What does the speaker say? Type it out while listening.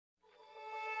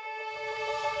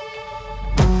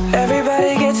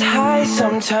Everybody gets high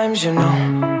sometimes, you know.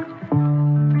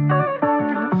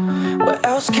 What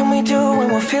else can we do when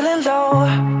we're feeling low?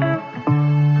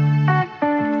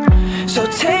 So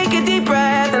take a deep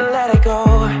breath and let it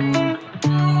go.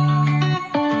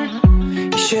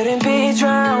 You shouldn't be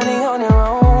drowning on your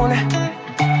own.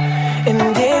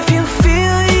 And if you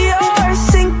feel you're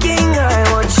sinking, I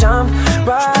will jump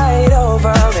right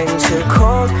over into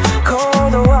cold,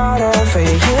 cold water for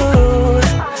you.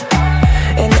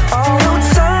 And although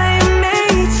time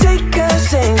may take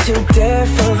us into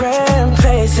different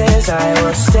places, I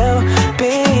will still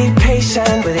be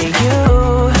patient with you.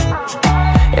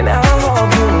 And I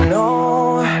hope you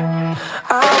know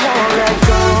I won't let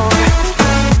go.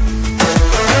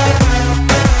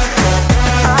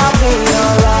 I'll be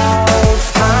your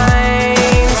lifeline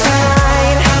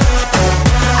tonight.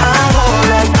 I won't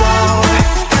let go.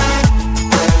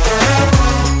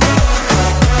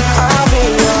 I'll be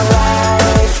your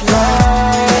lifeline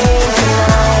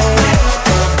tonight.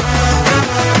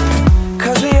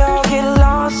 'Cause we all get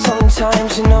lost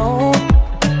sometimes, you know.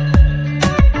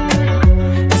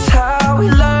 It's how we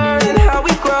learn and how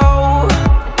we grow.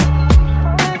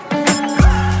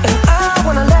 And I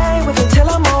wanna lay with you till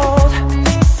I'm old.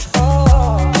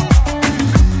 Oh,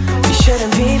 you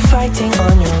shouldn't be fighting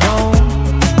on your own.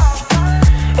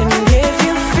 And if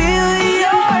you feel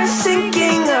you're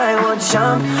sinking, I will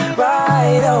jump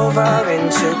right over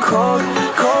into cold,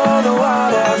 cold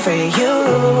water for you.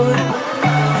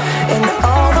 And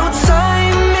although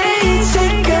time may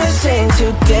take us into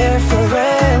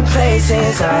different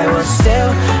places, I will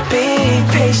still be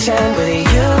patient with you.